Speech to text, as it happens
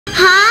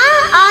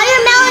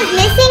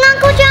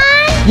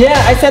Yeah,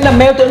 I sent a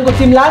mail to Uncle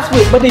Tim last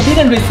week, but he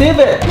didn't receive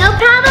it. No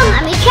problem,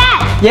 let me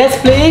check. Yes,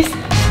 please.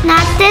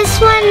 Not this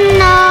one,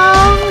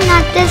 no.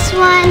 Not this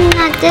one,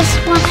 not this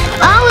one.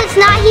 Oh, it's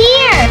not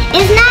here.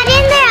 It's not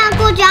in there,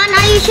 Uncle John.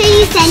 Are you sure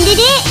you sent it?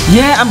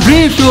 Yeah, I'm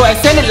pretty sure I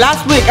sent it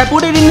last week. I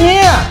put it in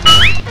here.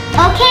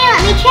 Okay,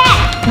 let me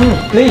check.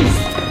 Please.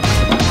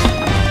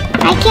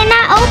 I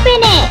cannot open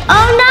it.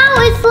 Oh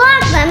no, it's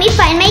locked. Let me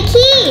find my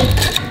key.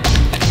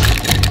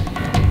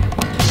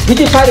 Did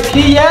you find the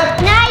key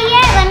yet? Not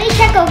yet. Let me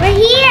check over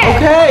here.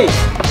 Okay.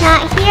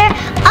 Not here.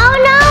 Oh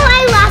no,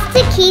 I lost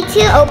the key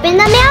to open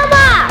the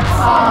mailbox.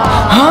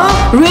 Huh?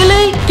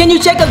 Really? Can you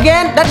check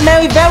again? That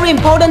mail is very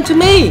important to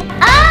me.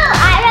 Oh,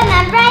 I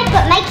remember I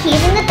put my keys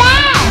in the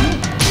bag.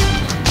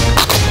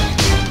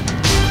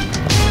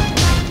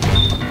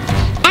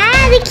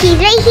 Ah, the key's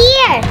right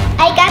here.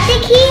 I got the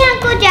key,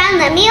 Uncle John.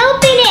 Let me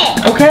open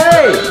it.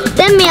 Okay.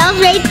 The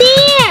mail's right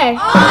there.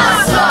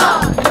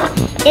 Awesome!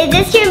 Is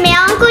this your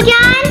mail, Uncle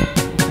John?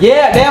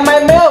 Yeah, they are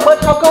my mail,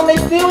 but how come they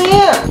still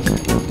here?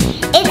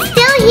 It's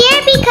still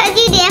here because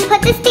you didn't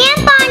put the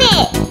stamp on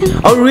it.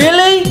 Oh,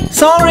 really?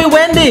 Sorry,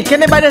 Wendy.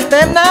 Can I buy the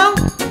stamp now?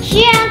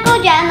 Sure,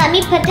 Uncle John. Let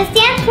me put the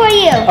stamp for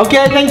you.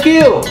 Okay, thank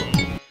you.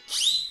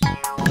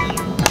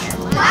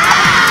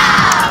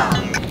 Wow!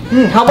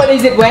 How much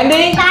is it,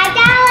 Wendy?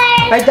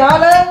 $5.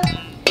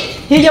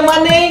 $5? Here's your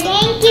money.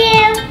 Thank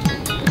you.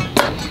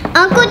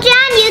 Uncle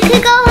John, you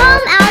could go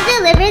home. I'll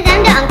deliver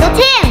them to Uncle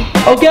Tim.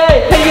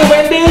 Okay, thank you,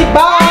 Wendy.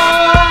 Bye.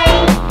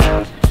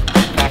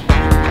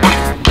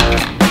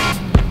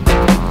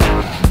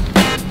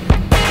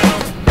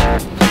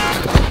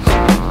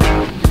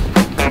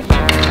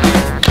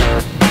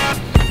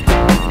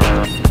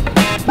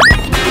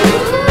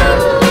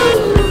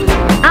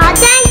 All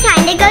done.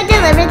 Time to go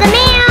deliver the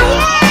mail.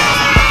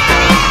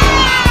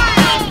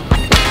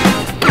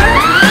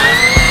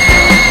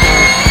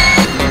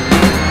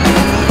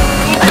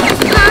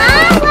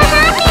 Huh? What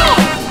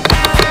happened?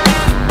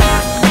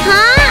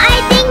 Huh? I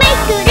think my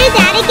scooter's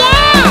out of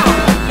gas.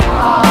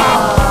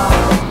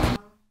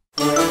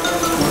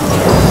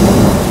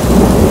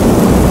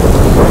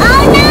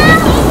 Oh no!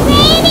 It's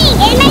raining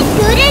and my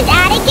scooter's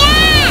out of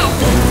gas.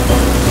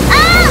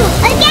 Oh!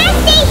 A gas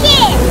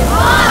station!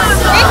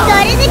 Let's go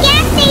to the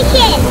gas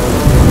station.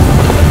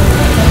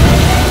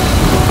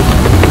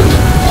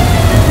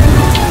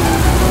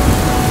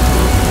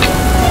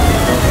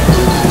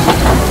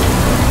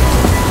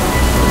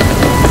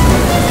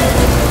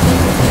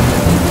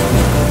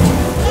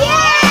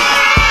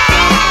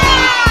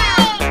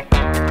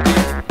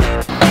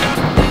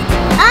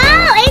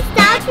 Oh, it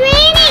stopped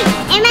raining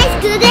and my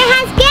scooter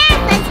has gas.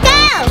 Let's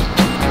go.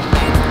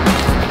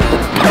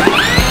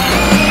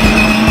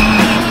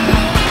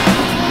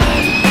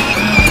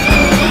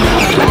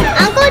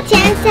 Uncle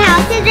Tim's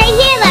house is right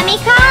here. Let me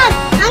call.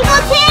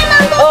 Uncle Tim,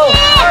 Uncle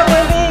Tim.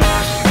 Wendy.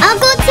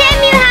 Uncle Tim,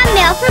 you have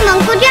mail from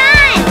Uncle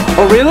John.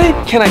 Oh, really?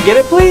 Can I get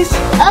it, please?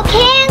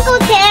 Okay, Uncle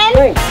Tim.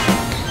 Thanks.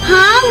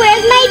 Huh?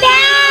 Where's my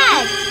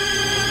bag?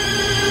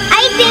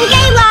 I think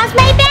I lost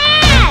my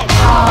bag.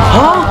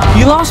 Huh?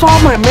 You lost all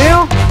my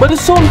mail? But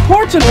it's so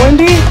important,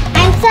 Wendy.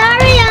 I'm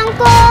sorry,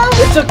 Uncle.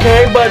 It's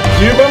okay, but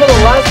do you remember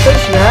the last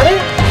place you had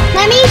it?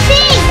 Let me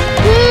see.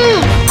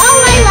 Oh,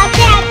 I left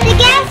it at the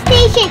gas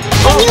station.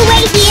 Can you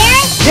wait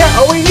here? Yeah,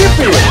 I'll wait here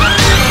for you.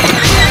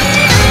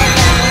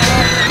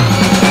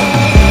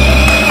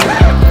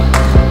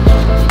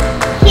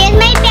 Here's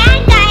my bag,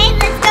 guys.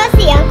 Let's go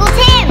see Uncle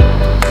Tim.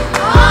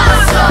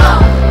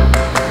 Awesome!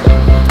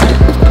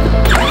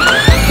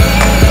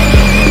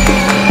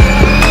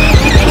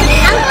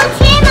 Uncle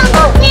Tim,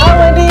 Uncle Tim. Hi,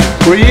 Wendy.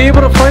 Were you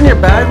able to find your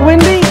bag,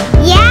 Wendy?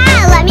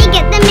 Yeah, let me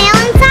get the mail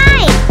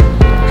inside.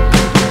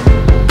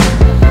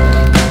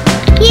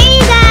 Here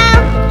you go.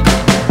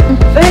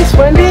 Thanks,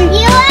 Wendy.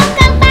 You're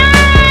welcome.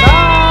 Bye.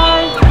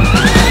 Bye.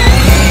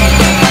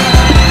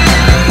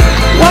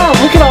 Wow,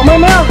 look at all my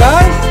mail,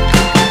 guys.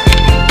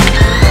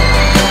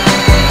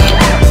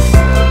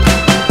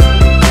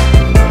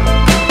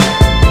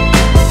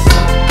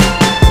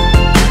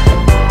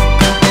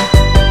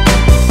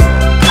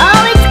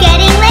 Oh, it's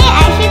getting late.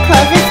 I should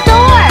close the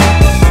store.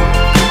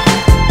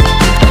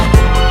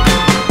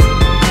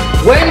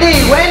 Wendy,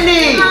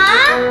 Wendy.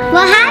 Huh?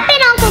 What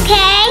happened, Uncle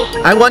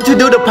Kay? I want to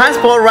do the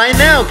passport right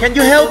now. Can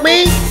you help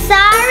me?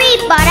 Sorry,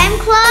 but I'm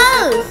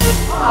closed.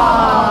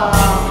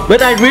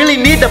 But I really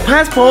need the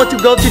passport to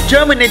go to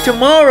Germany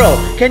tomorrow.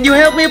 Can you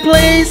help me,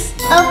 please?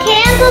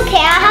 Okay, Uncle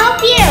Kay, I'll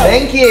help you.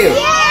 Thank you.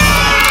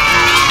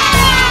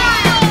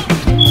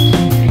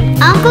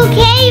 Uncle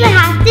Kay, you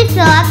have to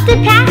fill out the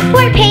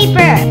passport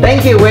paper.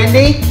 Thank you,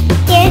 Wendy.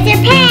 Here's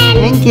your pen.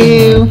 Thank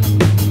you.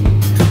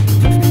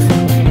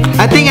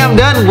 I think I'm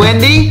done,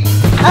 Wendy.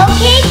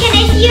 Okay, can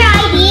I see your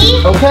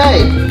ID? Okay.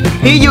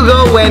 Here you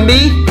go,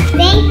 Wendy.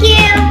 Thank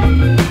you.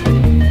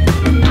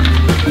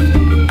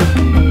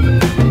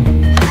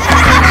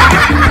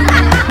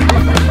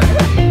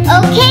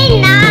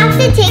 Okay, now I have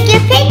to take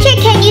your picture.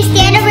 Can you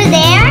stand over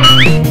there?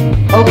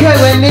 Okay,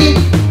 Wendy.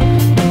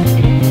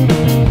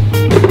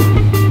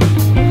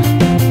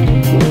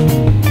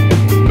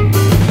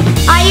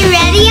 Are you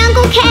ready,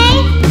 Uncle Kay?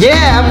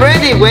 Yeah, I'm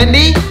ready,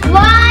 Wendy. 1, 2,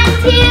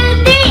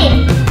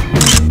 3.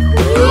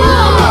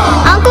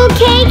 Uncle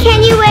K,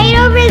 can you wait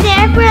over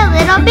there for a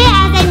little bit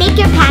as I make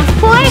your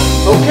passport?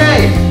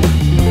 Okay.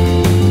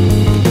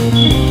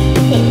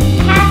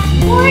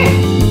 Passport.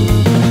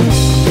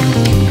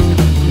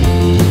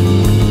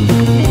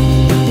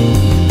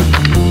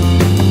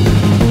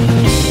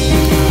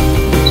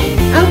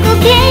 Uncle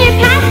K,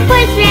 your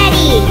passport's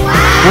ready.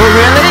 Oh,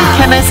 really?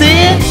 Can I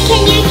see it?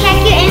 Can you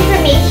check your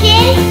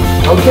information?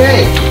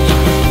 Okay.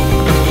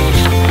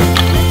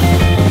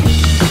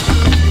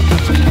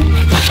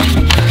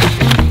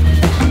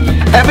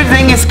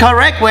 Everything is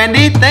correct,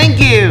 Wendy. Thank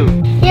you.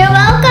 You're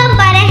welcome,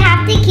 but I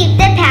have to keep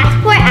the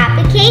passport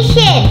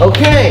application.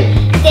 Okay.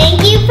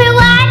 Thank you for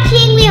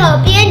watching. We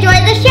hope you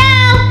enjoyed the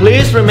show.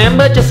 Please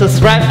remember to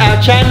subscribe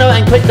our channel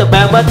and click the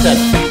bell button.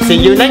 See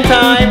you next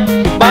time.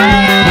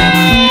 Bye.